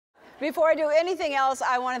Before I do anything else,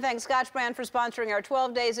 I want to thank Scotch Brand for sponsoring our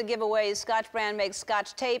 12 days of giveaways. Scotch Brand makes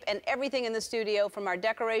Scotch tape, and everything in the studio, from our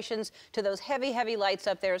decorations to those heavy, heavy lights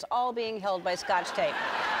up there, is all being held by Scotch tape.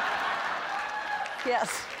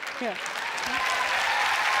 Yes. Yeah.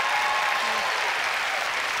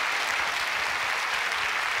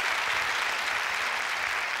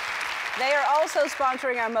 They are also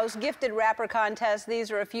sponsoring our most gifted wrapper contest.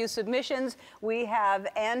 These are a few submissions. We have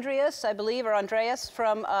Andreas, I believe, or Andreas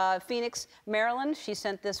from Phoenix, Maryland. She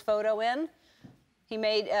sent this photo in. He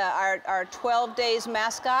made our 12 days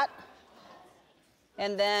mascot.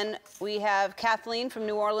 And then we have Kathleen from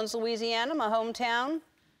New Orleans, Louisiana, my hometown,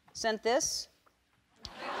 sent this.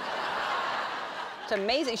 It's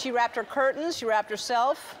amazing. She wrapped her curtains. She wrapped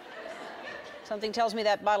herself. Something tells me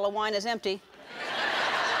that bottle of wine is empty.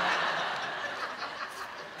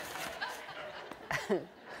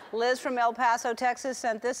 Liz from El Paso, Texas,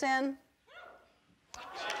 sent this in.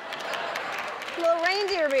 A little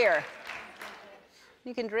reindeer beer.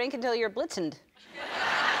 You can drink until you're blitzened.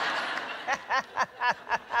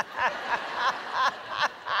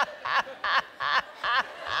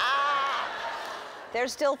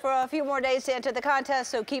 There's still for a few more days to enter the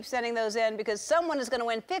contest, so keep sending those in because someone is going to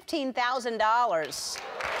win $15,000. $15,000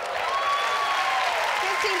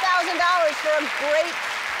 for a great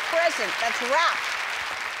present that's wrapped.